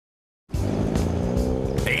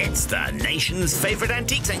It's the nation's favourite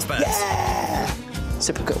antiques experts. Yeah!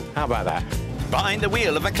 Super cool. How about that? Behind the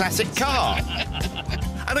wheel of a classic car.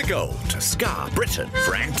 And a goal to scar Britain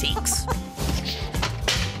for antiques.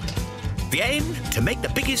 The aim? To make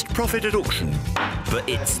the biggest profit at auction. But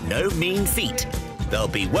it's no mean feat. There'll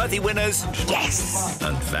be worthy winners. Yes!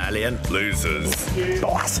 And valiant losers.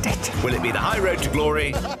 Blast it! Will it be the high road to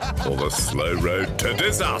glory or the slow road to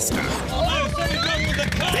disaster?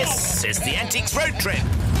 This is the Antiques Road Trip.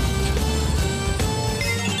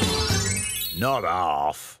 Not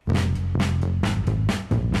half.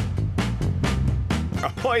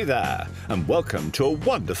 Ahoy there, and welcome to a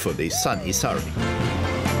wonderfully sunny Surrey.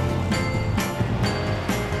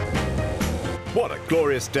 What a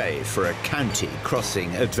glorious day for a county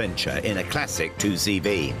crossing adventure in a classic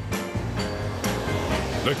 2CV.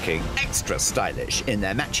 Looking extra stylish in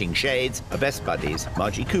their matching shades are best buddies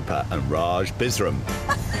Margie Cooper and Raj Bisram.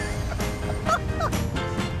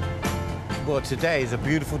 Well, today is a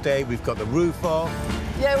beautiful day. We've got the roof off.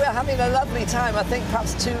 Yeah, we're having a lovely time. I think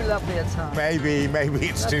perhaps too lovely a time. Maybe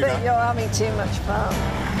it's too I think you're having too much fun.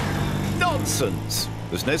 Nonsense!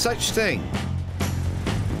 There's no such thing.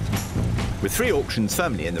 With 3 auctions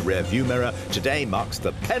firmly in the rear-view mirror, today marks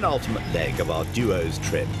the penultimate leg of our duo's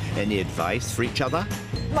trip. Any advice for each other?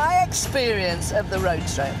 My experience of the road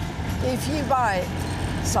trip, if you buy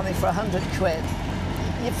something for 100 quid,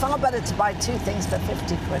 you're far better to buy 2 things for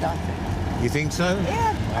 50 quid, I think. You think so?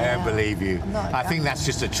 Yeah. I don't believe you. I think that's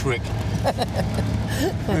just a trick.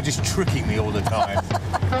 You're just tricking me all the time.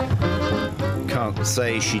 Can't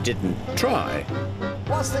say she didn't try.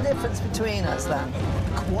 What's the difference between us, then?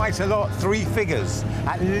 Quite a lot. 3 figures.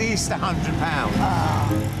 At least £100.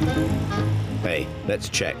 Hey, let's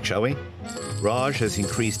check, shall we? Raj has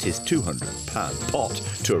increased his £200 pot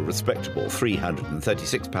to a respectable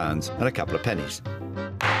 £336 and a couple of pennies.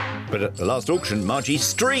 But at the last auction, Margie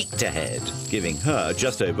streaked ahead, giving her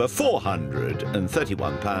just over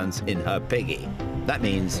 £431 in her piggy. That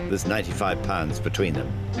means there's £95 between them.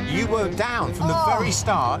 You were down from the very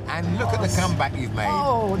start, and look at the comeback you've made.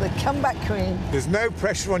 Oh, the comeback queen. There's no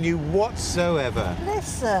pressure on you whatsoever.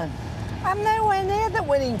 Listen, I'm nowhere near the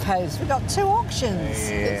winning post. We've got 2 auctions.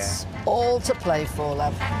 Yeah. It's all to play for,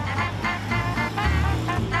 love.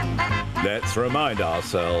 Let's remind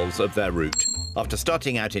ourselves of their route. After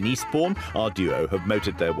starting out in Eastbourne, our duo have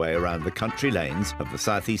motored their way around the country lanes of the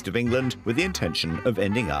southeast of England with the intention of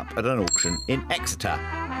ending up at an auction in Exeter.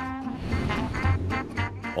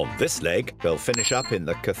 On this leg, they'll finish up in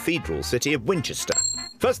the cathedral city of Winchester.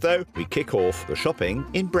 First, though, we kick off the shopping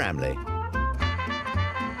in Bramley.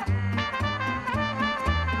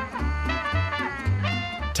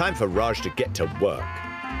 Time for Raj to get to work.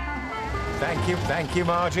 Thank you,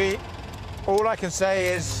 Margie. All I can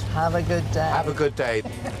say is... Have a good day. Have a good day.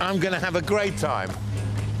 I'm going to have a great time.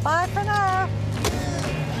 Bye for now.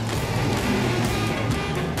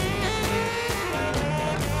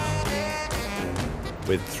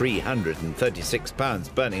 With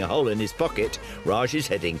 £336 burning a hole in his pocket, Raj is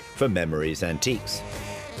heading for Memories Antiques.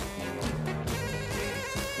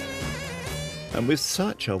 And with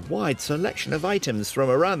such a wide selection of items from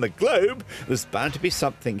around the globe, there's bound to be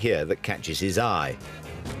something here that catches his eye.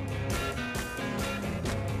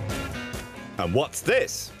 And what's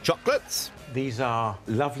this? Chocolates? These are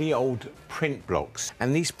lovely old print blocks,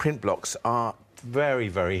 and these print blocks are very,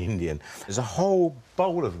 very Indian. There's a whole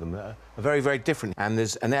bowl of them that are very, very different. And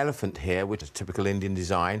there's an elephant here, which is typical Indian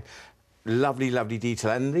design. Lovely, lovely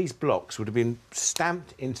detail. And these blocks would have been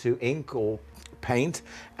stamped into ink or paint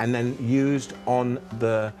and then used on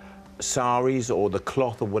the saris or the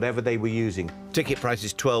cloth or whatever they were using. Ticket price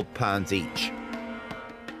is £12 each.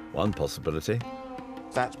 One possibility.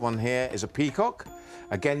 That one here is a peacock.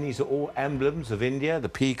 Again, these are all emblems of India. The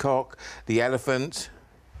peacock, the elephant,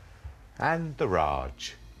 and the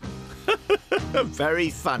Raj. Very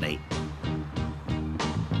funny.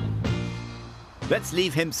 Let's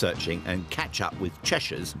leave him searching and catch up with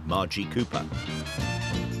Cheshire's Margie Cooper.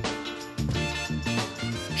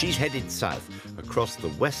 She's headed south across the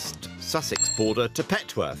West Sussex border to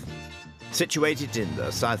Petworth. Situated in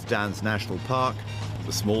the South Downs National Park,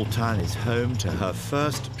 the small town is home to her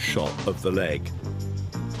first shop of the leg.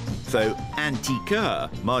 Though antiquer,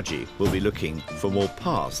 Margie will be looking for more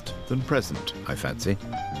past than present, I fancy.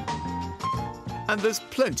 And there's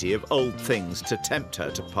plenty of old things to tempt her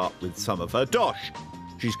to part with some of her dosh.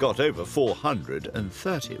 She's got over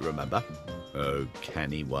 430, remember? Oh,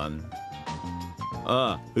 canny one.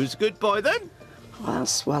 Who's a good boy, then? Well,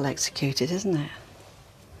 that's well executed, isn't it?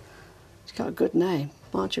 She's got a good name,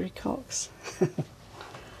 Marjorie Cox.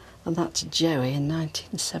 And that to Joey in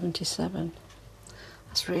 1977.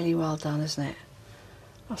 That's really well done, isn't it?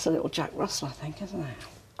 That's a little Jack Russell, I think, isn't it?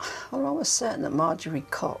 I'm almost certain that Marjorie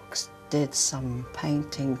Cox did some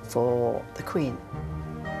painting for the Queen.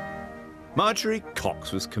 Marjorie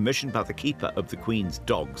Cox was commissioned by the keeper of the Queen's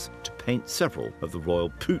dogs to paint several of the royal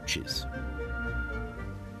pooches.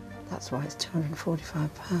 That's why it's £245. I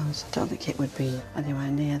don't think it would be anywhere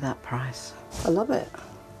near that price. I love it.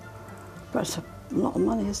 But it's a lot of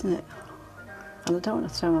money, isn't it? And I don't want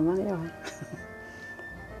to throw my money away.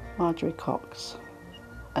 Marjorie Cox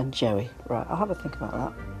and Joey. Right, I'll have a think about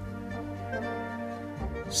that.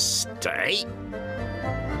 Stay.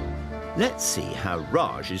 Let's see how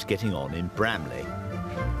Raj is getting on in Bramley.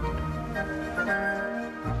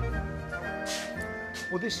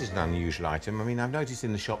 Well, this is an unusual item. I mean, I've noticed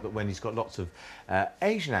in the shop that Wendy's got lots of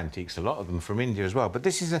Asian antiques, a lot of them from India as well. But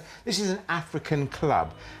this is an African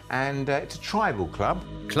club, and it's a tribal club.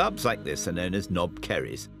 Clubs like this are known as knob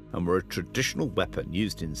kerries and were a traditional weapon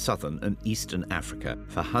used in southern and eastern Africa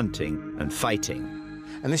for hunting and fighting.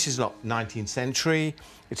 And this is not 19th century.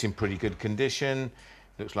 It's in pretty good condition.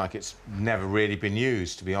 Looks like it's never really been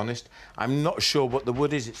used, to be honest. I'm not sure what the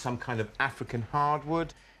wood is. It's some kind of African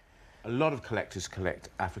hardwood. A lot of collectors collect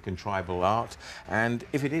African tribal art, and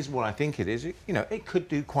if it is what I think it is, you know, it could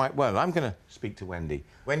do quite well. I'm going to speak to Wendy.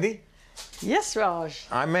 Wendy? Yes, Raj.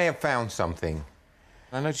 I may have found something.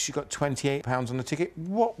 I noticed you got £28 on the ticket.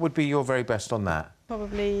 What would be your very best on that?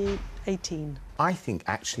 Probably 18. I think,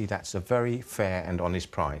 actually, that's a very fair and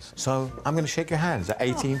honest price. So I'm going to shake your hands at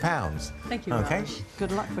 £18. Thank you, OK? Raj.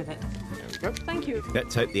 Good luck with it. There we go. Thank you.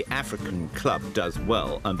 Let's hope the African club does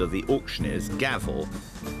well under the auctioneer's gavel.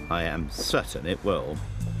 I am certain it will.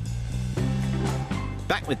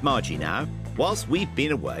 Back with Margie now. Whilst we've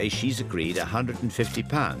been away, she's agreed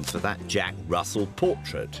 £150 for that Jack Russell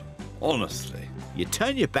portrait. Honestly, you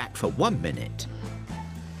turn your back for 1 minute.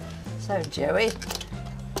 So, Joey,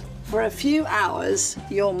 for a few hours,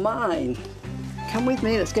 you're mine. Come with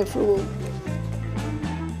me, let's go for a walk.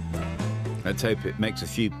 Let's hope it makes a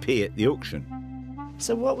few p at the auction.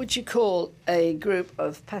 So what would you call a group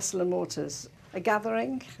of pestle and mortars? A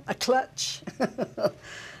gathering? A clutch?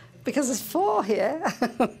 Because there's 4 here.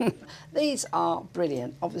 These are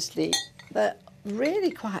brilliant. Obviously, they're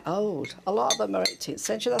really quite old. A lot of them are 18th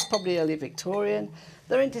century. That's probably early Victorian.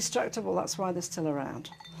 They're indestructible. That's why they're still around.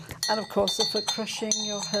 And, of course, they're for crushing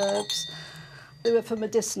your herbs. They were for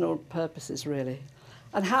medicinal purposes, really.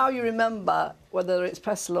 And how you remember whether it's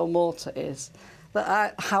pestle or mortar is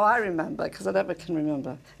that how I remember, because I never can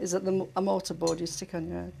remember, is that a mortar board you stick on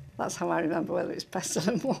your head. That's how I remember whether it's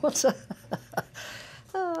pestle and mortar.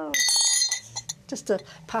 Oh, just a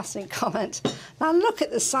passing comment. Now look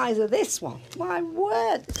at the size of this one. My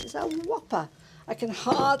word, this is a whopper. I can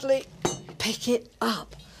hardly pick it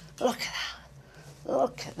up. Look at that.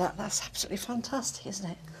 Look at that. That's absolutely fantastic,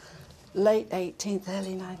 isn't it? Late 18th,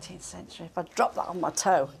 early 19th century. If I drop that on my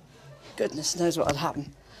toe, goodness knows what would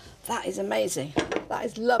happen. That is amazing. That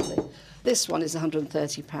is lovely. This one is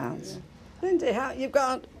 £130. Lindy, you've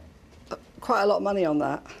got quite a lot of money on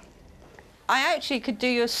that. I actually could do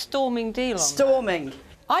you a storming deal on Storming. that.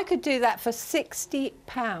 I could do that for £60.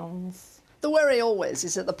 The worry always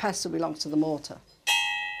is that the pestle belongs to the mortar.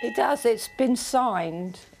 It does. It's been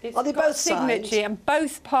signed. It's Are they got both a signature, signed? and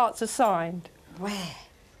both parts are signed. Where?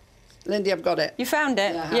 Lindy, I've got it. You found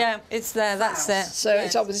it? Yeah, I have. Yeah, it's there. That's it. So Yes.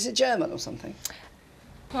 it's obviously German or something.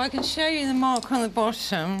 Well, I can show you the mark on the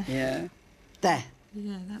bottom. Yeah. There.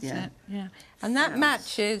 Yeah, that's Yeah. it. Yeah, and that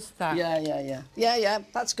matches that. Yeah,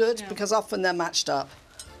 that's good, because often they're matched up.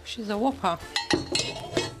 She's a whopper.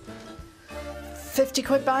 50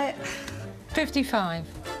 quid by it? 55.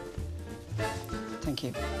 Thank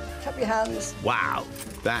you. Clap your hands. Wow,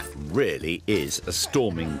 that really is a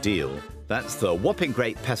storming deal. That's the whopping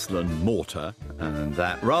great pestle and mortar and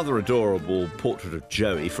that rather adorable portrait of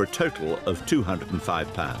Joey for a total of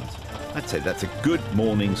 £205. I'd say that's a good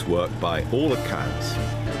morning's work by all accounts.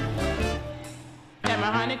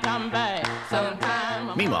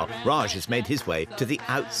 Meanwhile, Raj has made his way to the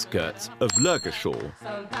outskirts of Lurgashall.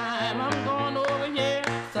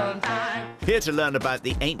 Here to learn about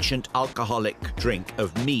the ancient alcoholic drink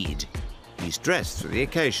of mead. He's dressed for the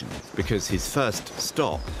occasion because his first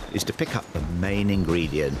stop is to pick up the main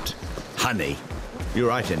ingredient, honey. You're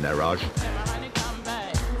right in there, Raj.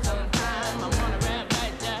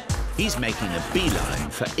 He's making a beeline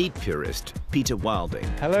for aid purist Peter Wilding.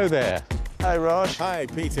 Hello there. Hi, Raj. Hi,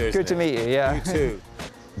 Peter. Good to meet you, yeah. You too.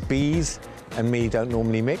 Bees and me don't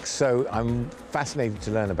normally mix, so I'm fascinated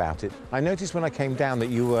to learn about it. I noticed when I came down that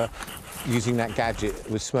you were using that gadget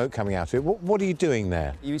with smoke coming out of it. What are you doing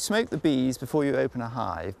there? You smoke the bees before you open a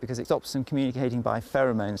hive because it stops them communicating by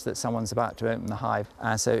pheromones that someone's about to open the hive,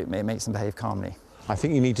 so it makes them behave calmly. I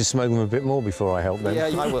think you need to smoke them a bit more before I help them.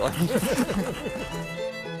 Yeah, I will.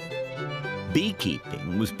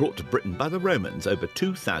 Beekeeping was brought to Britain by the Romans over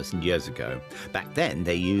 2,000 years ago. Back then,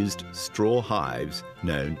 they used straw hives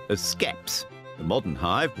known as skeps. The modern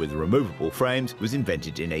hive, with removable frames, was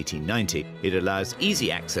invented in 1890. It allows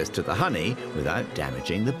easy access to the honey without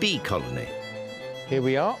damaging the bee colony. Here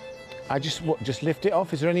we are. I just lift it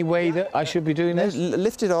off. Is there any way that I should be doing this?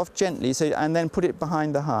 Lift it off gently, and then put it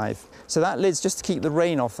behind the hive. So that lid's just to keep the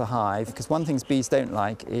rain off the hive, because one thing bees don't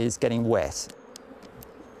like is getting wet.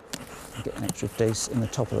 You get an extra dose in the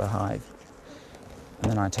top of the hive,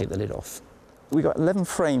 and then I take the lid off. We've got 11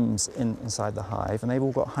 frames inside the hive, and they've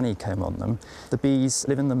all got honeycomb on them. The bees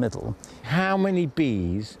live in the middle. How many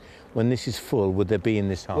bees, when this is full, would there be in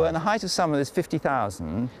this hive? Well, in the height of summer, there's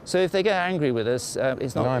 50,000. So if they get angry with us,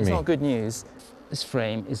 it's not good news. This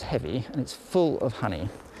frame is heavy, and it's full of honey.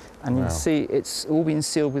 And you can see it's all been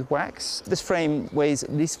sealed with wax. This frame weighs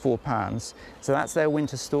at least 4 pounds, so that's their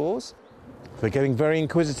winter stores. They're getting very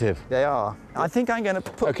inquisitive. They are. I think I'm going to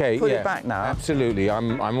put it back now. Absolutely,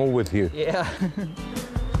 I'm all with you. Yeah.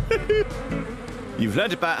 You've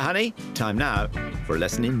learnt about honey. Time now for a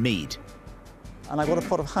lesson in mead. And I've got a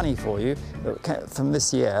pot of honey for you from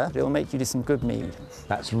this year. It'll make you do some good mead.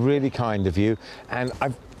 That's really kind of you. And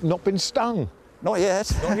I've not been stung. Not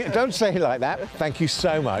yet. Don't say it like that. Thank you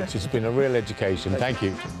so much. It's been a real education. Thank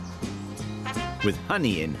you. With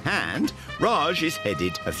honey in hand, Raj is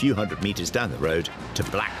headed a few hundred metres down the road to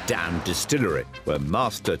Blackdown Distillery, where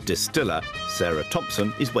master distiller Sarah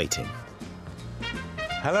Thompson is waiting.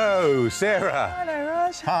 Hello, Sarah. Hello,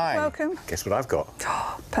 Raj. Hi. Welcome. Guess what I've got?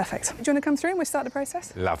 Oh, perfect. Do you want to come through and we'll start the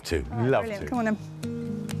process? Love to. Right, Love brilliant. to. Come on then.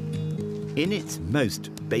 In its most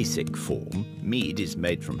basic form, mead is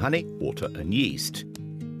made from honey, water and yeast,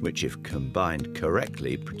 which, if combined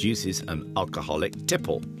correctly, produces an alcoholic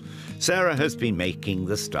tipple. Sarah has been making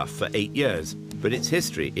the stuff for 8 years, but its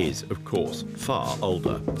history is, of course, far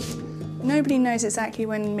older. Nobody knows exactly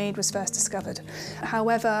when mead was first discovered.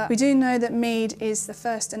 However, we do know that mead is the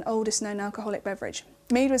first and oldest known alcoholic beverage.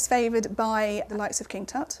 Mead was favoured by the likes of King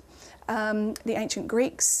Tut, the ancient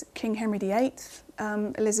Greeks, King Henry VIII,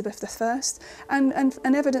 Elizabeth I, and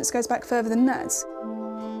evidence goes back further than that.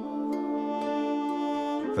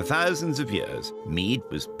 For thousands of years, mead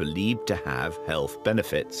was believed to have health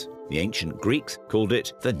benefits. The ancient Greeks called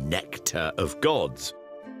it the nectar of gods,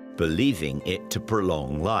 believing it to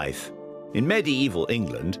prolong life. In medieval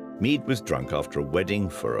England, mead was drunk after a wedding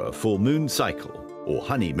for a full moon cycle, or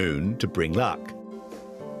honeymoon to bring luck.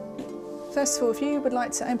 First of all, if you would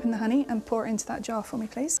like to open the honey and pour it into that jar for me,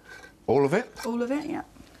 please. All of it? All of it, yeah. You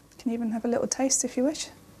can even have a little taste if you wish.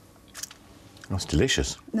 That's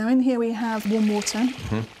delicious. Now in here we have warm water,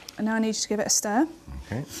 and now I need you to give it a stir.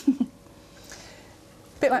 Okay. A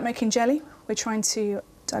bit like making jelly, we're trying to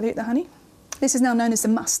dilute the honey. This is now known as the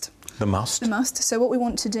must. The must? The must. So what we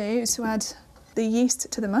want to do is to add the yeast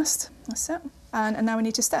to the must. That's it. And now we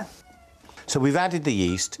need to stir. So we've added the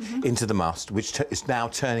yeast into the must, which is now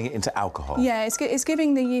turning it into alcohol. Yeah, it's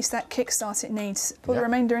giving the yeast that kickstart it needs. Pour the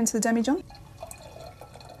remainder into the demijohn.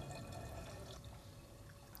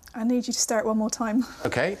 I need you to stir it one more time.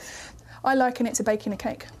 Okay. I liken it to baking a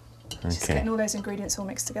cake. Just getting all those ingredients all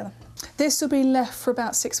mixed together. This will be left for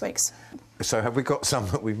about 6 weeks. So have we got some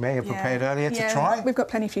that we may have prepared earlier to try? We've got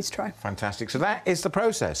plenty for you to try. Fantastic. So that is the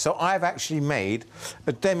process. So I've actually made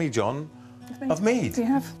a demijohn of mead. Do you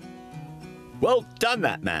have? Well done,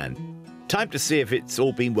 that man. Time to see if it's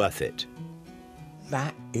all been worth it.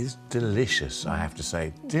 That is delicious, I have to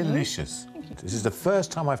say. Delicious. This is the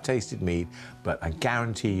first time I've tasted mead, but I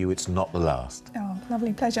guarantee you it's not the last. Oh,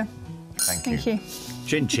 lovely. Pleasure. Thank you.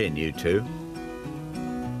 Chin chin, you two.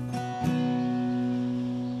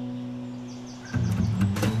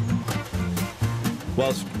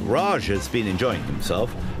 Whilst Raj has been enjoying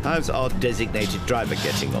himself, how's our designated driver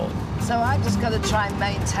getting on? So I've just got to try and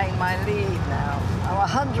maintain my lead now. I'm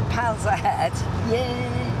 £100 ahead.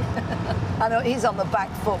 Yay! I know he's on the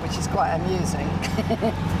back foot, which is quite amusing.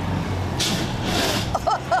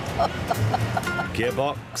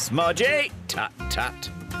 Gearbox, Margie! Tut, tut.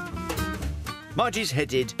 Margie's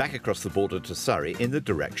headed back across the border to Surrey in the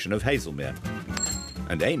direction of Hazelmere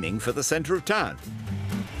and aiming for the centre of town.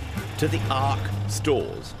 To the Ark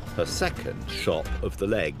Stores, her second shop of the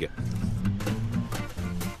leg.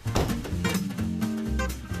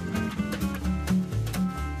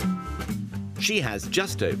 She has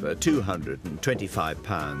just over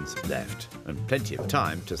 £225 left and plenty of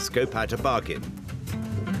time to scope out a bargain.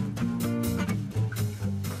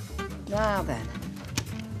 Now then.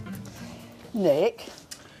 Nick.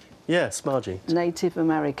 Yes, Margie. Native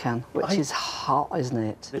American, which is hot, isn't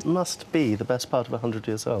it? It must be the best part of 100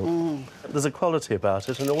 years old. There's a quality about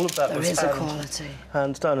it, and all of that There was is a quality.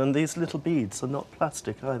 hand done. And these little beads are not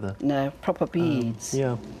plastic either. No, proper beads.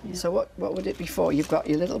 Yeah. So what would it be for? You've got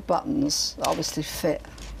your little buttons that obviously fit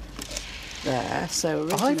there. So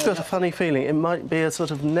I've got a funny feeling it might be a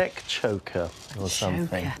sort of neck choker or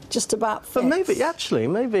something. Just about fits. But maybe, actually,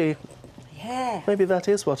 maybe that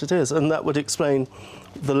is what it is, and that would explain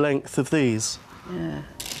the length of these. Yeah.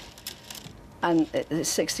 And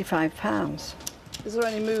it's £65. Is there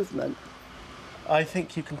any movement? I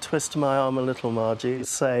think you can twist my arm a little, Margie.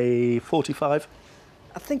 Say 45.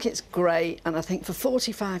 I think it's great, and I think for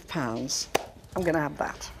 £45, I'm going to have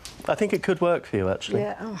that. I think it could work for you, actually.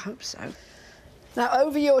 Yeah, I hope so. Now,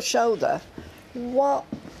 over your shoulder, what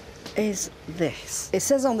is this? It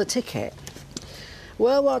says on the ticket,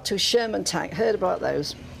 World War II Sherman tank. Heard about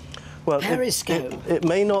those? Well, Periscope. it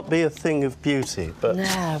may not be a thing of beauty, but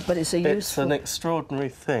No, but it's a useful... it's an extraordinary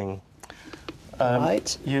thing.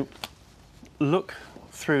 Right. You look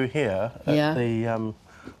through here at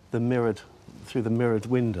the mirrored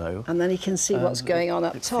window. And then you can see what's going on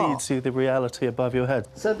up it top. feeds you the reality above your head.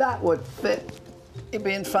 So that would fit. He'd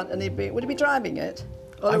be in front and would he be driving it?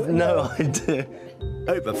 I've no idea.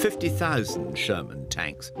 Over 50,000 Sherman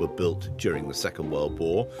tanks were built during the Second World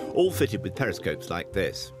War, all fitted with periscopes like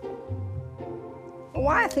this.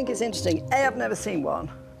 Why I think it's interesting, A, I've never seen one.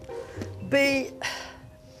 B,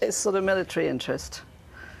 it's sort of military interest.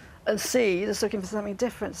 And C, you're just looking for something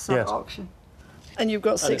different, it's not Yes. auction. And you've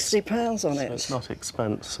got £60 on it. It's not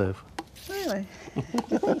expensive. Really?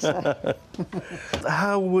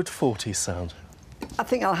 How would 40 sound? I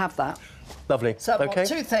think I'll have that. Lovely. So I've okay. bought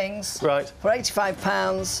two things Right. for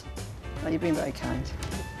 £85. Oh, you've been very kind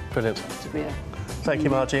Brilliant. to be here. Thank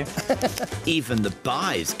you, Margie. Even the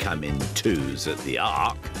buys come in twos at the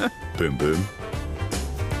Ark. Boom, boom.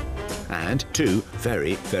 And two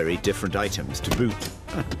very, very different items to boot.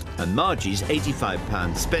 And Margie's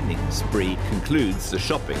 £85 spending spree concludes the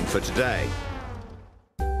shopping for today.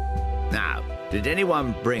 Now, did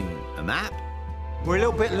anyone bring a map? We're a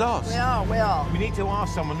little bit lost. We are. We need to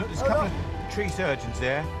ask someone. Look, there's a couple of tree surgeons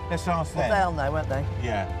there. Let's ask them. They'll know, won't they?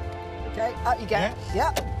 Yeah. OK, out you go.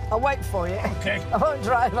 Yeah. I'll wait for you. OK. I won't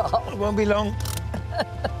drive off. It won't be long.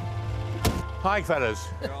 Hi, fellas.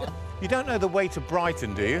 You don't know the way to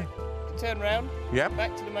Brighton, do you? Turn round, Yep.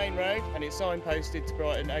 back to the main road, and it's signposted to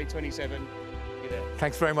Brighton A27. You're there.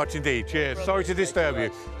 Thanks very much indeed. Cheers. Sorry to disturb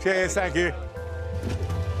you. Cheers, thank you.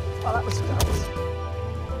 Oh, that was close.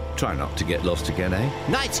 Try not to get lost again, eh?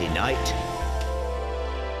 Nighty-night.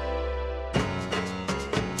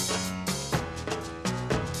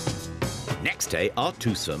 Next day, our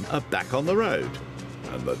twosome are back on the road.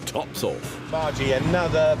 And the top's off. Margie,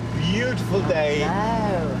 another beautiful day.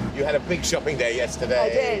 Oh. You had a big shopping day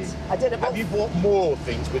yesterday. I did. Have you bought more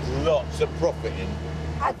things with lots of profit in?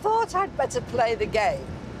 I thought I'd better play the game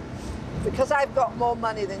because I've got more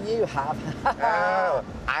money than you have. Oh,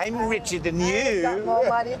 I'm richer than you. I've got more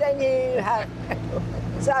money than you have.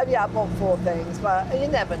 So yeah, I bought 4 things, but you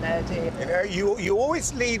never know, do you? You know, you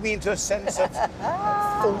always lead me into a sense of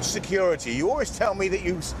false security. You always tell me that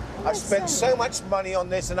I've spent so much money on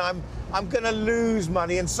this and I'm going to lose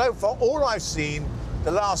money. And so far, all I've seen,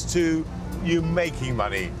 the last 2, you making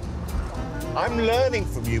money. I'm learning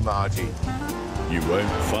from you, Margie. You won't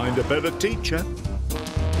find a better teacher.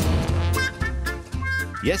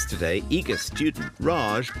 Yesterday, eager student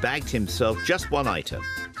Raj bagged himself just one item,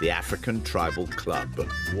 the African Tribal Club.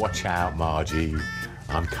 Watch out, Margie.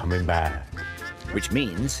 I'm coming back. Which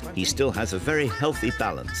means he still has a very healthy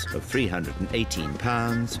balance of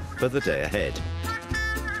 £318 for the day ahead.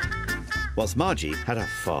 Whilst Margie had a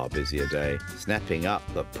far busier day, snapping up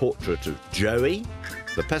the portrait of Joey,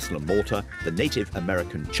 the pestle and mortar, the Native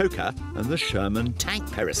American choker, and the Sherman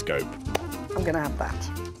tank periscope. I'm going to have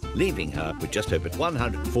that. Leaving her with just over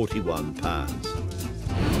 £141.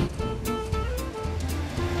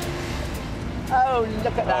 Oh,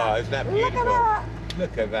 look at that. Oh, isn't that beautiful? Look at that.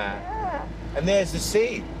 Look at that. Yeah. And there's the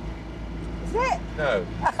sea. Is it? No.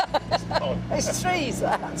 It's not. It's trees,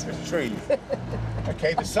 that. It's trees.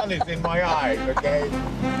 OK, the sun is in my eyes, OK?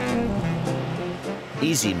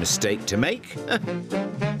 Easy mistake to make.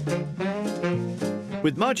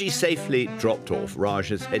 With Margie safely dropped off, Raj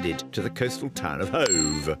has headed to the coastal town of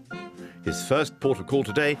Hove. His first port of call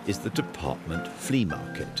today is the department flea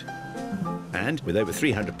market. And with over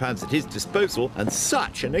 £300 at his disposal and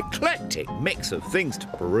such an eclectic mix of things to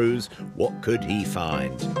peruse, what could he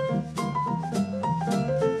find?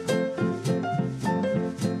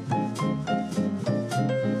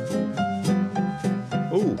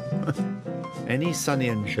 Ooh, any Sonny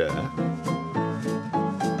and Cher?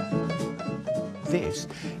 this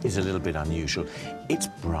is a little bit unusual. It's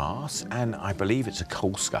brass, and I believe it's a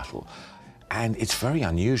coal scuttle. And it's very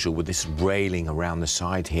unusual with this railing around the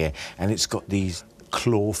side here, and it's got these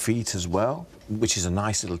claw feet as well, which is a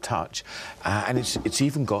nice little touch. And it's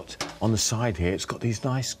even got, on the side here, it's got these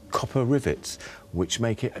nice copper rivets, which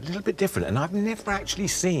make it a little bit different. And I've never actually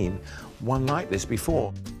seen one like this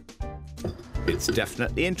before. It's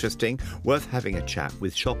definitely interesting, worth having a chat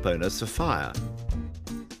with shop owner Sophia.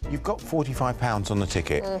 You've got £45 on the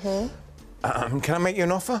ticket. Can I make you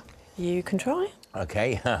an offer? You can try.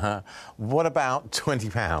 OK. What about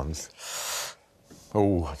 £20?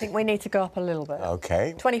 Oh, I think we need to go up a little bit.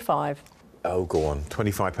 OK. 25. Oh, go on.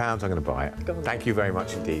 £25, I'm going to buy it. Thank you very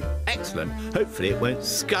much indeed. Excellent. Hopefully it won't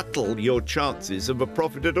scuttle your chances of a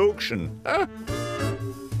profit at auction.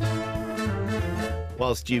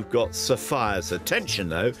 Whilst you've got Sophia's attention,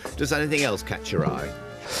 though, does anything else catch your eye?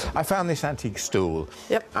 I found this antique stool.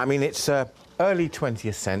 Yep. I mean, it's early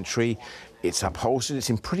 20th century. It's upholstered. It's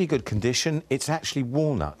in pretty good condition. It's actually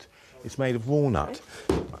walnut. It's made of walnut.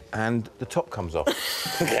 And the top comes off.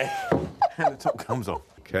 OK. And the top comes off.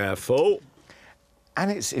 Careful. And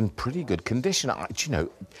it's in pretty good condition. Do you know,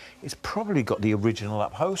 it's probably got the original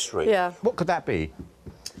upholstery. Yeah. What could that be?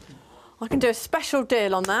 I can do a special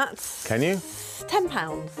deal on that. Can you?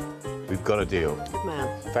 £10. We've got a deal.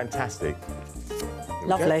 Man. Fantastic.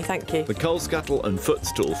 Lovely, thank you. The coal scuttle and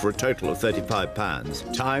footstool for a total of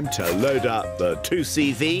 £35. Time to load up the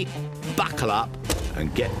 2CV, buckle up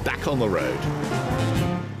and get back on the road.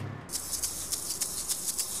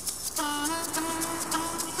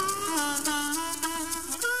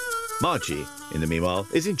 Margie, in the meanwhile,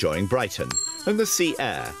 is enjoying Brighton and the sea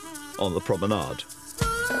air on the promenade.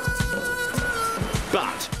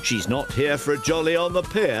 But she's not here for a jolly on the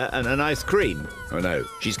pier and an ice cream. Oh no,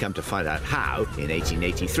 she's come to find out how, in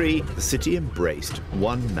 1883, the city embraced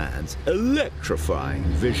one man's electrifying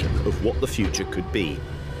vision of what the future could be.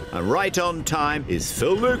 And right on time is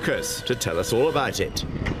Phil Lucas to tell us all about it.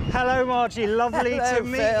 Hello, Margie. Lovely to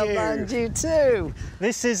meet Phil, you. and you too.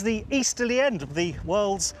 This is the easterly end of the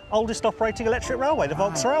world's oldest operating electric railway, the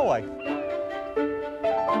Volks Railway.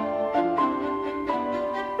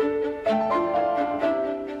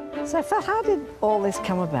 So, Phil, how did all this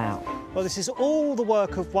come about? Well, this is all the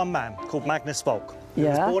work of one man called Magnus Volk. He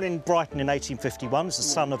was born in Brighton in 1851 as the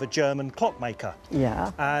son of a German clockmaker.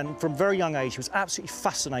 Yeah. And from a very young age, he was absolutely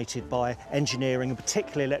fascinated by engineering and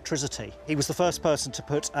particularly electricity. He was the first person to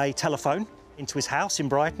put a telephone into his house in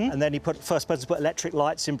Brighton, and then he put the first person to put electric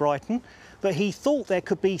lights in Brighton. But he thought there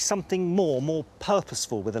could be something more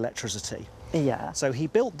purposeful with electricity. Yeah. So he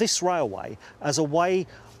built this railway as a way,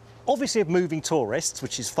 obviously, of moving tourists,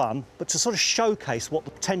 which is fun, but to sort of showcase what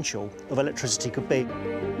the potential of electricity could be.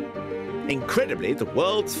 Incredibly, the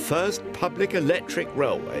world's first public electric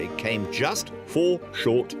railway came just 4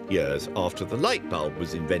 short years after the light bulb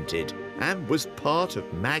was invented and was part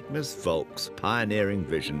of Magnus Volk's pioneering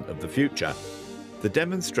vision of the future. The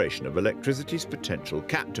demonstration of electricity's potential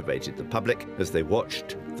captivated the public as they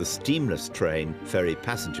watched the steamless train ferry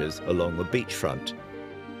passengers along the beachfront.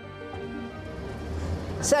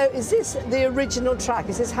 So, is this the original track?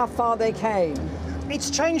 Is this how far they came? It's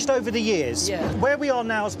changed over the years. Yeah. Where we are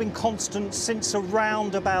now has been constant since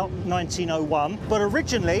around about 1901, but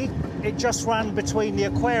originally it just ran between the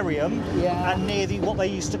aquarium and near what they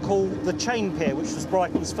used to call the chain pier, which was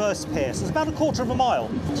Brighton's first pier. So it's about a quarter of a mile.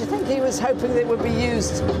 Do you think he was hoping that it would be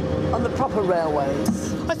used on the proper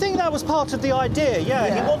railways? I think that was part of the idea,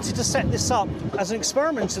 yeah. He wanted to set this up as an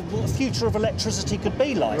experiment of what the future of electricity could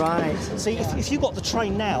be like. Right. See, if you got the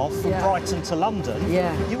train now from Brighton to London,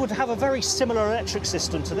 you would have a very similar electric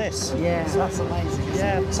system to this. Yeah, so that's amazing.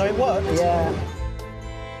 Yeah, so it worked. Yeah.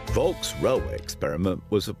 Volk's railway experiment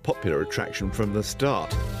was a popular attraction from the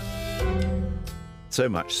start. So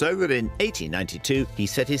much so that in 1892 he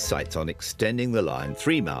set his sights on extending the line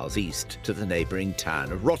 3 miles east to the neighbouring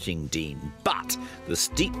town of Rottingdean. But the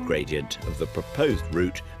steep gradient of the proposed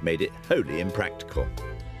route made it wholly impractical.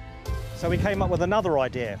 So we came up with another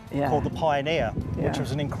idea called the Pioneer, which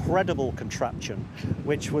was an incredible contraption,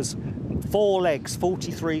 which was 4 legs,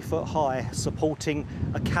 43 foot high, supporting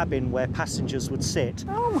a cabin where passengers would sit.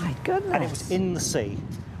 Oh my goodness. And it was in the sea.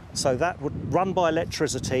 So that would run by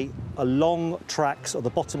electricity along tracks at the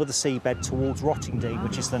bottom of the seabed towards Rottingdean,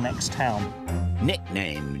 which is the next town.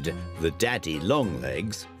 Nicknamed the Daddy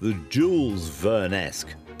Longlegs, the Jules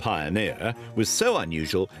Verne-esque Pioneer was so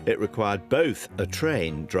unusual it required both a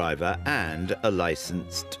train driver and a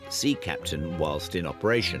licensed sea captain whilst in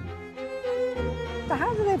operation. But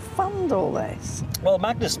how do they fund all this? Well,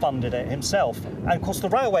 Magnus funded it himself, and of course the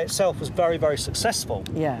railway itself was very, very successful.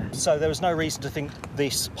 Yeah. So there was no reason to think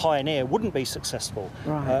this pioneer wouldn't be successful.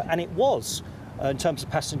 Right. And it was, in terms of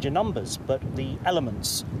passenger numbers, but the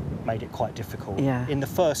elements made it quite difficult. Yeah. In the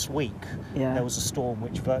first week, Yeah. there was a storm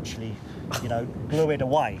which virtually, blew it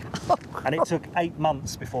away. And it took 8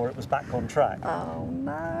 months before it was back on track. Oh,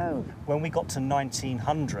 no. When we got to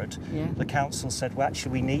 1900, Yeah. the council said, well,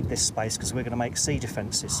 actually, we need this space because we're going to make sea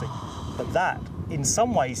defences. But that, in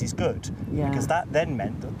some ways, is good, Yeah. because that then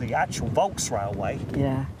meant that the actual Volks Railway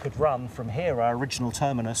Yeah. could run from here, our original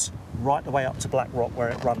terminus, right the way up to Blackrock, where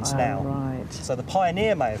it runs now. Right. So the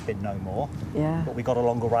pioneer may have been no more, Yeah. but we got a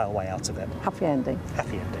longer railway out of it. Happy ending.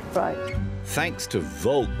 Happy ending. Right. Thanks to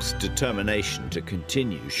Volk's determination to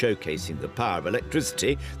continue showcasing the power of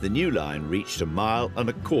electricity, the new line reached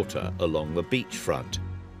 1.25 miles along the beachfront.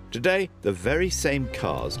 Today, the very same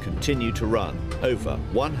cars continue to run over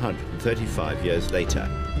 135 years later.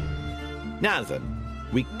 Now then,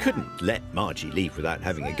 we couldn't let Margie leave without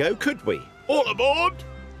having a go, could we? All aboard!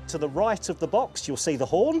 To the right of the box, you'll see the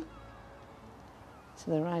horn. To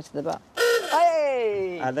the right of the box.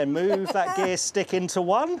 Hey! And then move that gear stick into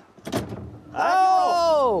one.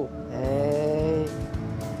 Oh! Hey!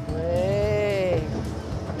 Hey!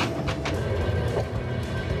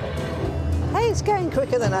 Hey, it's going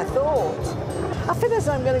quicker than I thought. I feel as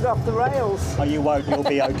though I'm going to go off the rails. Oh, you won't, you'll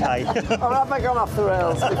be okay. Or have I gone off the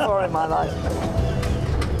rails before in my life?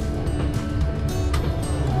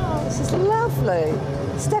 Oh, this is lovely.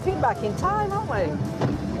 Stepping back in time, aren't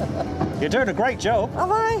we? You're doing a great job.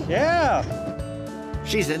 Have I? Yeah.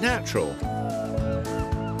 She's a natural.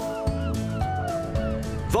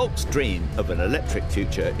 Volk's dream of an electric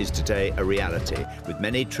future is today a reality, with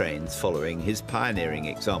many trains following his pioneering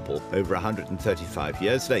example over 135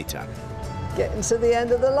 years later. Getting to the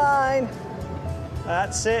end of the line.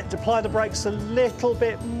 That's it. Apply the brakes a little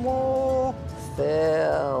bit more.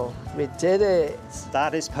 Phil, we did it.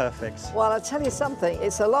 That is perfect. Well, I'll tell you something,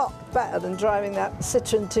 it's a lot better than driving that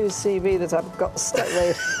Citroen 2CV that I've got stuck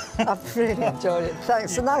with. I've really enjoyed it.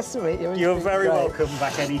 Thanks, so nice to meet you. You're very welcome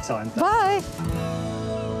back anytime. Bye.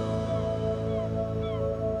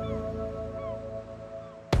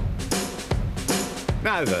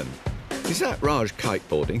 Now then, is that Raj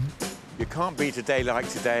kiteboarding? You can't beat a day like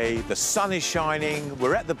today. The sun is shining,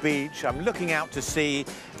 we're at the beach, I'm looking out to sea,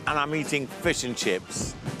 and I'm eating fish and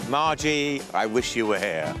chips. Margie, I wish you were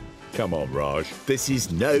here. Come on, Raj. This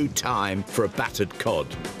is no time for a battered cod.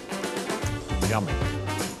 Yummy.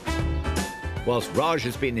 Whilst Raj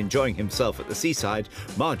has been enjoying himself at the seaside,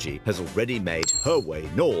 Margie has already made her way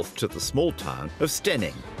north to the small town of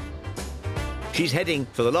Stenning. She's heading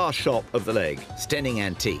for the last shop of the leg, Stenning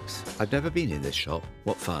Antiques. I've never been in this shop.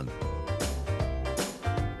 What fun.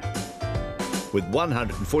 With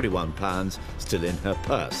 £141 still in her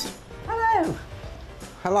purse. Hello.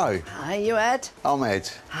 Hello. Hi, you Ed? I'm Ed.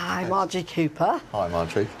 Hi, Margie Cooper. Hi,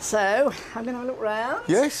 Marjorie. So, I'm going to have a look round.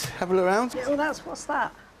 Yes, have a look around. Yeah, well, what's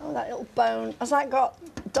that? Oh, that little bone. Has that got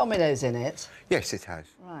dominoes in it? Yes, it has.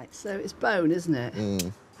 Right, so it's bone, isn't it?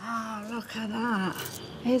 Mm. Oh, look at that.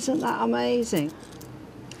 Isn't that amazing?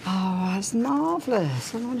 Oh, that's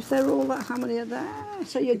marvellous. I wonder if they're all that, how many are there?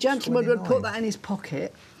 So your gentleman would put that in his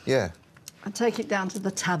pocket Yeah. and take it down to the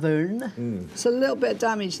tavern. It's a little bit of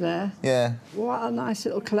damage there. Yeah. What a nice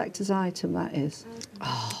little collector's item that is.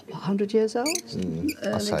 Oh, what, 100 years old?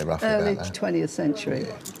 I'd say roughly early about that. 20th century.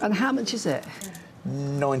 And how much is it?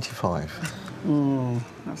 95.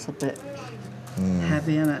 That's a bit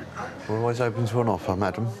heavy, isn't it? We're always open to an offer,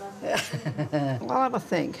 madam. I'll have a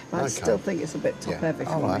think. But I Okay. still think it's a bit top-heavy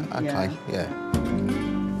for All right, me. OK, yeah.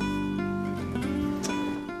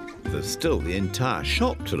 There's still the entire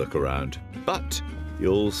shop to look around, but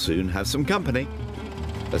you'll soon have some company.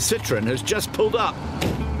 A Citroen has just pulled up.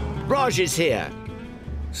 Raj is here.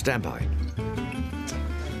 Stand by.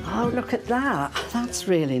 Oh, look at that. That's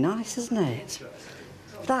really nice, isn't it?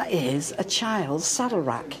 That is a child's saddle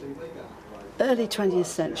rack. Early 20th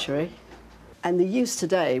century. And the use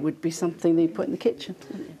today would be something that you put in the kitchen.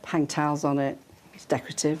 Hang towels on it. It's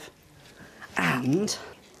decorative. And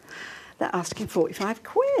they're asking 45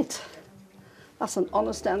 quid. That's an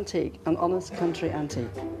honest antique, an honest country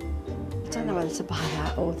antique. I don't know whether to buy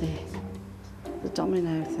that or the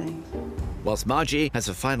domino thing. Whilst Margie has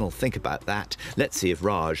a final think about that, let's see if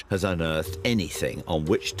Raj has unearthed anything on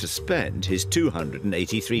which to spend his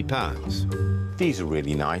 £283. These are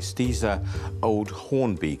really nice. These are old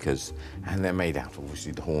horn beakers, and they're made out of,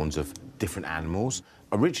 obviously, the horns of different animals.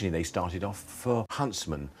 Originally, they started off for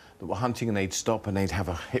huntsmen that were hunting, and they'd stop and they'd have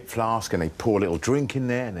a hip flask and they'd pour a little drink in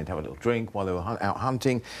there and they'd have a little drink while they were out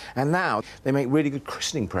hunting. And now they make really good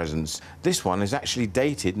christening presents. This one is actually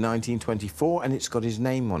dated 1924 and it's got his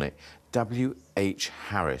name on it, W.H.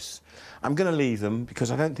 Harris. I'm going to leave them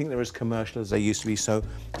because I don't think they're as commercial as they used to be, so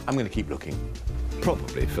I'm going to keep looking.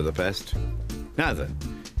 Probably for the best. Now then,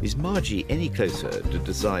 is Margie any closer to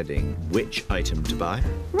deciding which item to buy?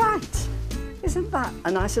 Right. Isn't that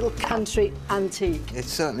a nice little country antique? It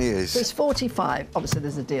certainly is. So it's 45. Obviously,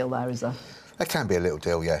 there's a deal there, is there? There can be a little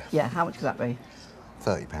deal, yeah. Yeah, how much could that be?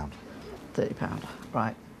 £30. £30,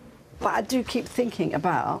 right. But I do keep thinking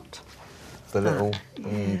about... The little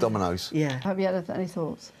dominoes. Yeah. Have you had any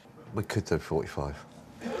thoughts? We could do 45.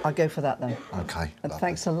 I'll go for that then. OK. And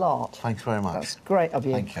thanks a lot. Thanks very much. That's great of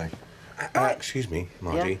you. Thank you. Excuse me,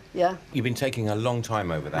 Margie. Yeah? You've been taking a long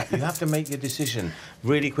time over that. You have to make your decision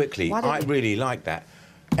really quickly. I really like that.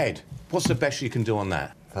 Ed, what's the best you can do on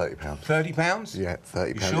that? £30. £30? Yeah,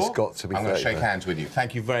 £30. You sure? It's got to be I'm £30. going to shake hands with you.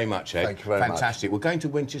 Thank you very much, Ed. Thank you very much. Fantastic. We're going to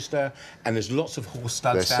Winchester, and there's lots of horse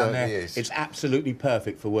studs down there. Is. It's absolutely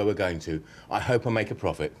perfect for where we're going to. I hope I make a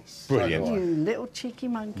profit. Brilliant. You little cheeky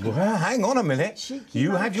monkey. Well, hang on a minute. Cheeky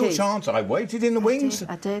you had your monkey. chance. I waited in the wings.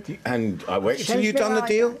 I did. And I waited till you'd done the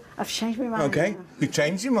deal. I've changed my mind. OK. You've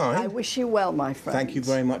changed your mind. I wish you well, my friend. Thank you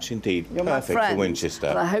very much indeed. You're Perfect my friend, for Winchester.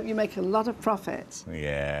 And I hope you make a lot of profit.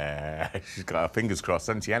 Yeah, she's got her fingers crossed,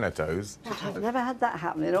 hasn't she, and her toes. I've never had that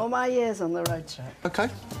happen in all my years on the road trip. OK,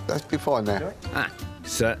 that'll be fine now.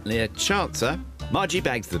 Certainly a chancer. Margie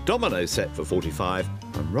bags the domino set for 45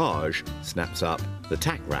 and Raj snaps up the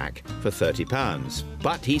tack rack for £30.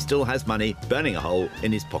 But he still has money burning a hole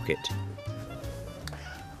in his pocket.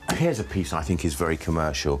 Here's a piece I think is very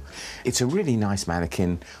commercial. It's a really nice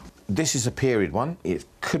mannequin. This is a period one. It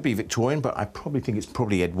could be Victorian, but I probably think it's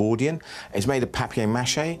probably Edwardian. It's made of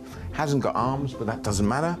papier-mâché. Hasn't got arms, but that doesn't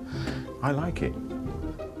matter. I like it.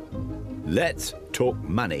 Let's talk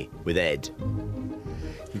money with Ed.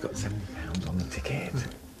 You've got £70 on the ticket.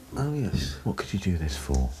 Oh, yes. What could you do this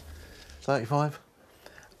for? 35?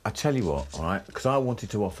 I tell you what, all right, because I wanted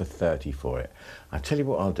to offer 30 for it. I tell you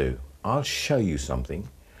what I'll do. I'll show you something,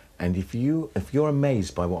 and if you're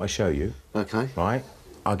amazed by what I show you, OK. right,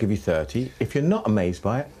 I'll give you 30. If you're not amazed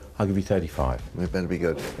by it, I'll give you 35. It better be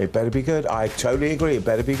good. It better be good. I totally agree. It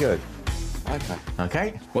better be good. OK.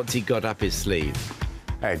 OK? What's he got up his sleeve?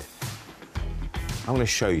 Ed, I'm going to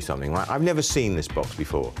show you something, right? I've never seen this box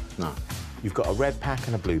before. No. You've got a red pack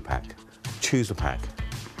and a blue pack. Choose a pack.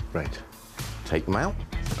 Red. Take them out.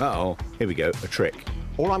 Uh-oh, here we go, a trick.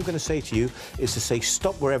 All I'm going to say to you is to say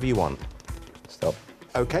stop wherever you want. Stop.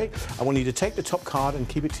 OK? I want you to take the top card and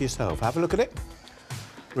keep it to yourself. Have a look at it.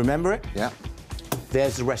 Remember it? Yeah.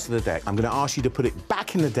 There's the rest of the deck. I'm going to ask you to put it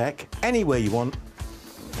back in the deck, anywhere you want.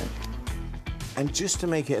 Okay. And just to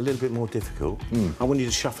make it a little bit more difficult, I want you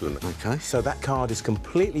to shuffle them. OK. So that card is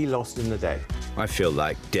completely lost in the deck. I feel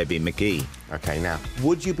like Debbie McGee. OK, now,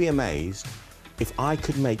 would you be amazed if I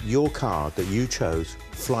could make your card that you chose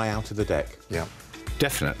fly out of the deck? Yeah.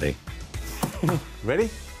 Definitely. Ready?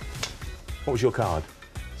 What was your card?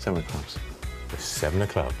 7 of clubs. The 7 of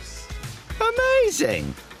clubs.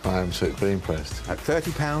 Amazing. I am suitably impressed. At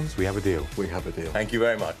 £30, we have a deal. We have a deal. Thank you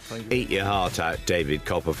very much. Eat your heart out, David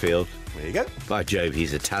Copperfield. There you go. By Jove,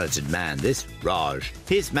 he's a talented man, this Raj.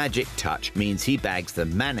 His magic touch means he bags the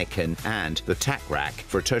mannequin and the tack rack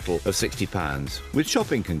for a total of £60. With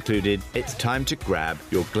shopping concluded, it's time to grab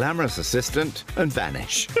your glamorous assistant and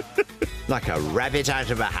vanish. Like a rabbit out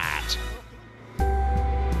of a hat.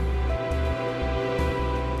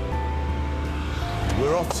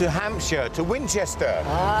 We're off to Hampshire, to Winchester.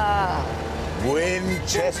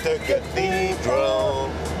 Winchester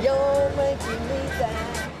Cathedral. You're making me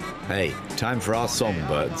sad. Hey, time for our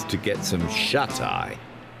songbirds to get some shut-eye.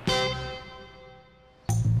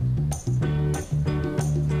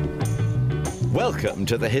 Welcome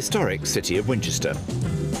to the historic city of Winchester.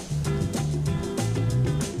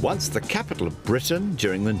 Once the capital of Britain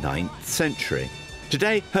during the 9th century.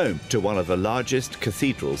 Today, home to one of the largest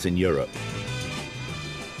cathedrals in Europe.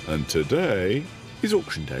 And today is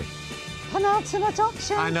auction day. Penultimate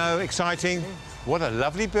auction. I know, exciting. What a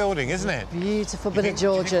lovely building, isn't it? Beautiful bit of You think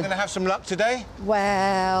Georgian. we're going to have some luck today?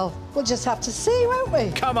 Well, we'll just have to see, won't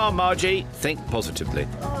we? Come on, Margie, think positively.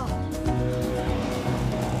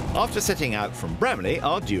 After setting out from Bramley,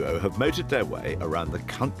 our duo have motored their way around the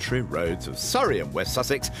country roads of Surrey and West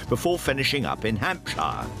Sussex before finishing up in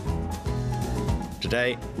Hampshire.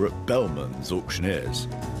 Today, we're at Bellman's Auctioneers.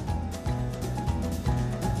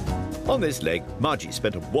 On this leg, Margie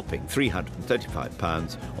spent a whopping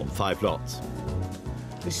 £335 on 5 lots.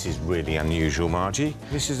 This is really unusual, Margie.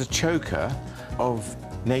 This is a choker of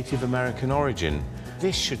Native American origin.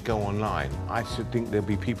 This should go online. I should think there'll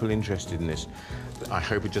be people interested in this. I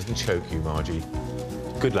hope it doesn't choke you, Margie.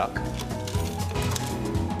 Good luck.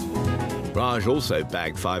 Raj also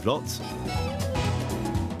bagged 5 lots,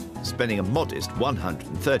 spending a modest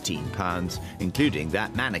 £113, including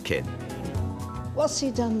that mannequin. What's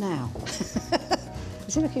he done now?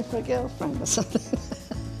 Is he looking for a girlfriend or something?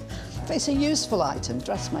 But it's a useful item,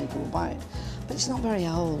 dressmaker will buy it. But it's not very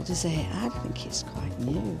old, is it? I think it's quite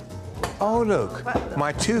new. Oh, look,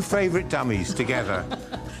 my 2 favourite dummies together.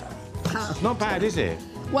 Not bad, is it?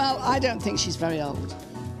 Well, I don't think she's very old.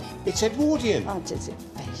 It's Edwardian. Oh, is it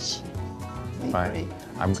fish? Right,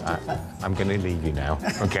 I'm going to leave you now,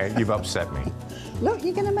 OK? You've upset me. Look,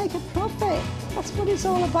 you're going to make a profit. That's what it's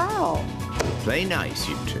all about. Play nice,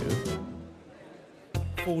 you two.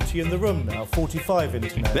 40 in the room now, 45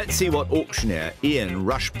 internet. Let's see what auctioneer Ian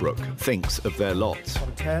Rushbrook thinks of their lots.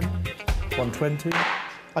 110, 120.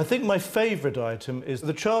 I think my favourite item is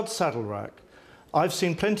the child saddle rack. I've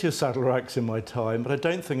seen plenty of saddle racks in my time, but I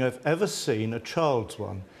don't think I've ever seen a child's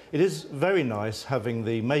one. It is very nice having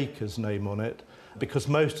the maker's name on it, because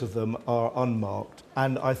most of them are unmarked,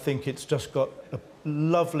 and I think it's just got a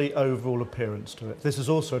lovely overall appearance to it. This has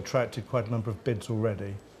also attracted quite a number of bids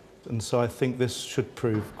already, and so I think this should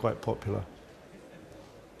prove quite popular.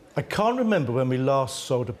 I can't remember when we last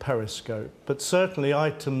sold a periscope, but certainly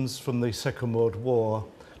items from the Second World War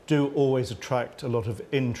do always attract a lot of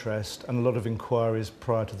interest and a lot of inquiries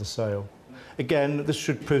prior to the sale. Again, this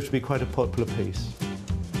should prove to be quite a popular piece.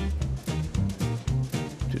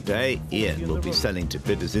 Today, Ian will be selling to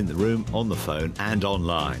bidders in the room, on the phone and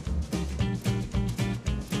online.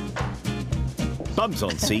 Bums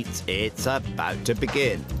on seats, it's about to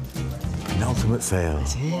begin. Penultimate sale.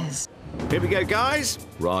 It is. Here we go, guys.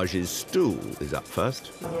 Raj's stool is up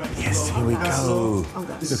first. Yes, here we go. Oh,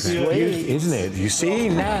 that's Look, sweet. isn't it? You see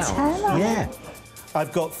now? Yeah.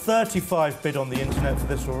 I've got 35 bid on the internet for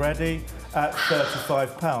this already at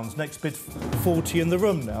 £35. Next bid, 40 in the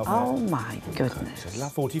room now. Oh, my goodness.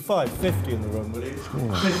 45, 50 in the room, will you?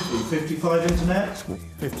 50, 55 internet,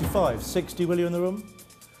 55, 60, will you, in the room?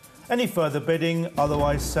 Any further bidding,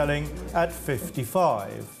 otherwise selling at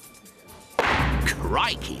 55.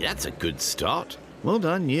 Crikey, that's a good start. Well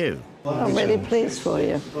done, you. I'm really pleased for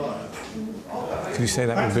you. Can you say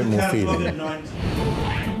that with a bit more feeling?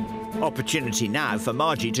 Opportunity now for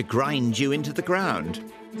Margie to grind you into the ground.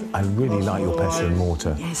 I really like your pestle and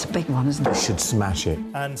mortar. Yeah, it's a big one, isn't it? You should smash it.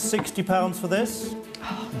 And £60 for this.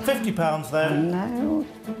 £50 then. No.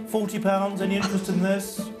 £40, any interest in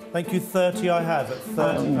this? Thank you, 30 I have at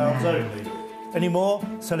 £30 only. Any more?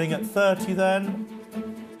 Selling at 30 then.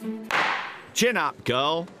 Chin up,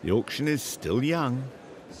 girl. The auction is still young.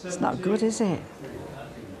 It's not good, is it?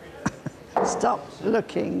 Stop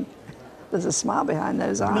looking. There's a smile behind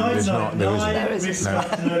those eyes. There's not, there isn't. There is a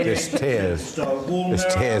smile. No, there's tears. There's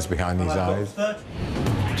tears behind these eyes.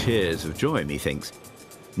 Tears of joy, methinks.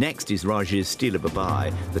 Next is Raj's steal of a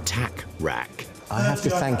buy, the tack rack. I have to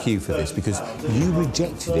thank you for this because you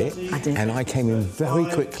rejected it. I did. And I came in very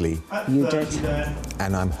quickly. You did.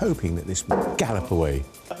 And I'm hoping that this will gallop away.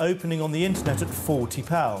 Opening on the internet at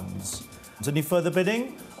 £40. Any further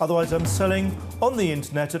bidding? Otherwise, I'm selling on the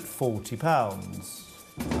internet at £40.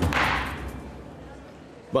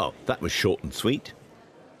 Well, that was short and sweet.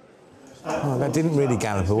 Oh, that didn't really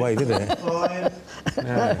gallop away, did it?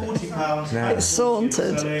 No. It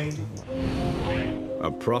sauntered. A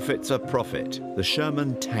profit's a profit. The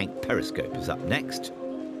Sherman tank periscope is up next.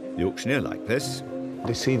 The auctioneer liked this.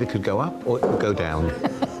 This either could go up or it could go down.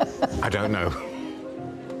 I don't know.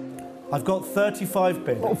 I've got 35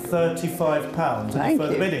 bid, £35. Any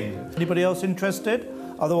further bidding? Anybody else interested?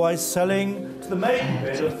 Otherwise, selling to the maiden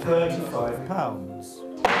bid of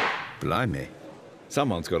 £35. Blimey.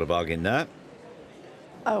 Someone's got a bargain there.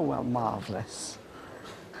 Oh, well, marvellous.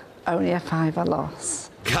 Only a £5 loss.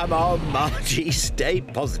 Come on, Margie, stay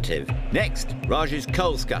positive. Next, Raj's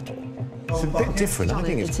coal scuttle. It's a bit different. I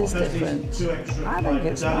think it's It is different. I think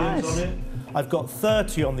it's nice. I've got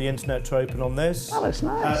 30 on the internet to open on this. That looks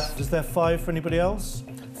nice. Is there 5 for anybody else?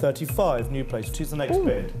 35, new place. Choose the next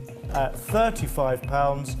bid. At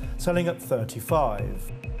 £35, selling at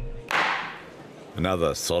 35.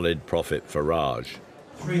 Another solid profit for Raj.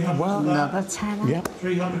 Another tenner. Yep.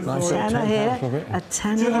 300 Nice for little Tenner here, profit. a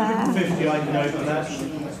tenner there. 250 I can open that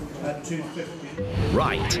at 250.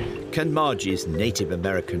 Right. Can Margie's Native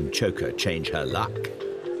American choker change her luck?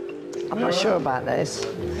 I'm not sure about this.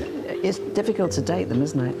 It's difficult to date them,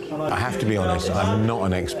 isn't it? I have to be honest, I'm not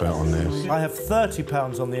an expert on this. I have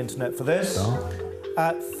 £30 on the internet for this.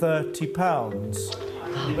 At £30.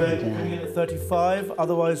 Coming in at 35.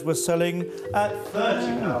 Otherwise, we're selling at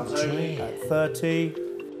 £30 only. At 30.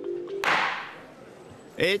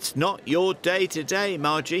 It's not your day today,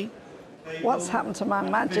 Margie. What's happened to my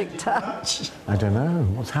magic touch? I don't know.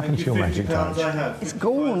 What's happened to your magic touch? It's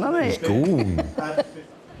gone, hasn't it? It's gone.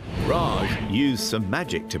 Raj used some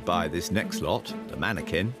magic to buy this next lot, the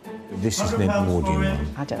mannequin. This is an Edwardian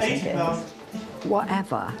one. I don't think it is.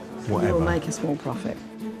 Whatever. We'll make a small profit.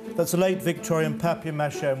 That's a late Victorian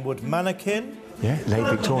papier-mâché and wood mannequin. Yeah, late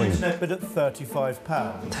Victorian. Internet bid at £35.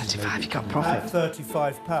 35, you got profit. At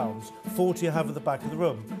 £35. 40 I have at the back of the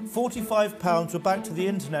room. £45, we're back to the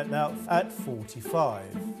internet now at 45.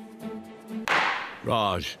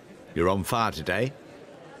 Raj, you're on fire today.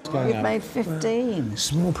 You've made 15.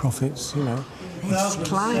 Small profits, you know. It's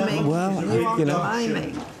climbing. Well, you know,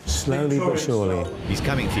 climbing. Slowly but surely. He's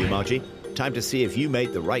coming for you, Margie. Time to see if you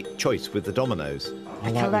made the right choice with the dominoes. I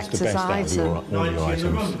like this the best out of all your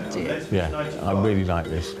items. Yeah, I really like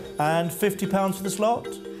this. And £50 for this lot?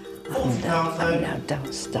 No,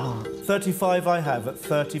 don't start. 35 I have at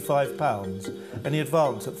 £35. Any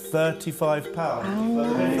advance at £35?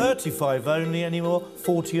 35 only anymore.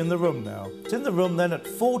 40 in the room now. It's in the room then at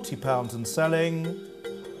 £40 and selling.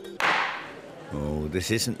 Oh, this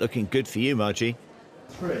isn't looking good for you, Margie.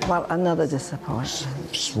 Well, another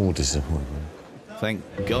disappointment. Small disappointment. Thank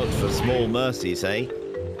God for small mercies, eh?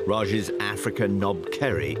 Raj's African knob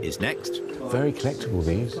kerry is next. Very collectible,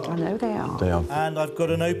 these. I know they are. They are. And I've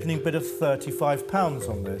got an opening bid of £35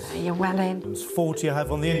 on this. You're well in. It's 40 I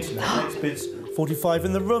have on the internet. Next bid's 45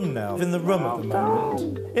 in the room now. In the room at the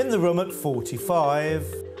moment. In the room at 45.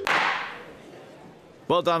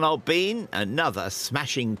 Well done, old bean. Another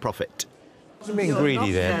smashing profit. I'm being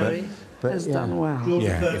greedy there, but has done well.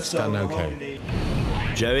 Yeah, it's done okay.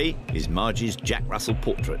 Joey is Margie's Jack Russell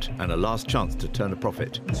portrait and a last chance to turn a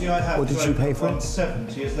profit. What did you pay for it?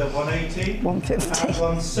 170. Is there 180? 150. At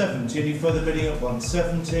 170. Any further bidding at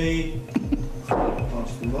 170?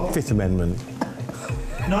 Fifth Amendment.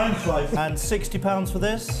 95 and £60 for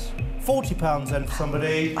this. £40 then for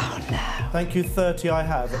somebody. Oh no. Thank you. 30 I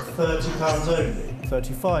have at £30 only.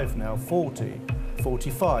 35 now. 40.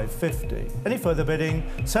 45. 50. Any further bidding?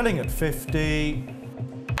 Selling at 50.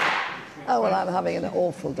 Oh, well, I'm having an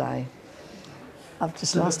awful day. I've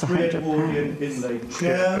just lost £100. Inlaid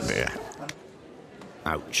chairs.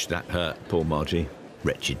 Ouch, that hurt, poor Margie.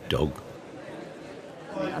 Wretched dog.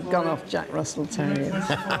 I've gone off Jack Russell Terrier.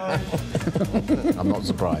 I'm not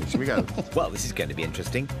surprised. Here we go. Well, this is going to be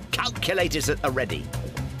interesting. Calculators are ready.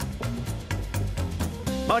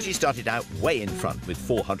 Margie started out way in front with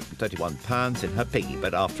 £431 in her piggy,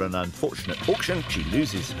 but after an unfortunate auction, she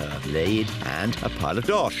loses her lead and a pile of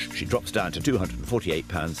dosh. She drops down to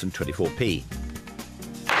 £248 and 24p.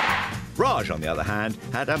 Raj, on the other hand,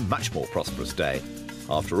 had a much more prosperous day.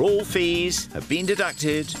 After all fees have been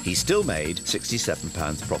deducted, he still made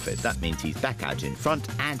 £67 profit. That means he's back out in front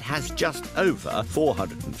and has just over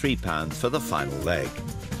 £403 for the final leg.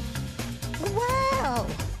 Well,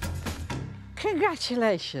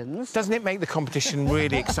 congratulations. Doesn't it make the competition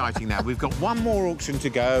really exciting now? We've got one more auction to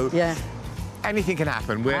go. Yeah. Anything can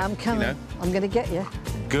happen. I'm coming. You know, I'm going to get you.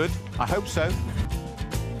 good. I hope so.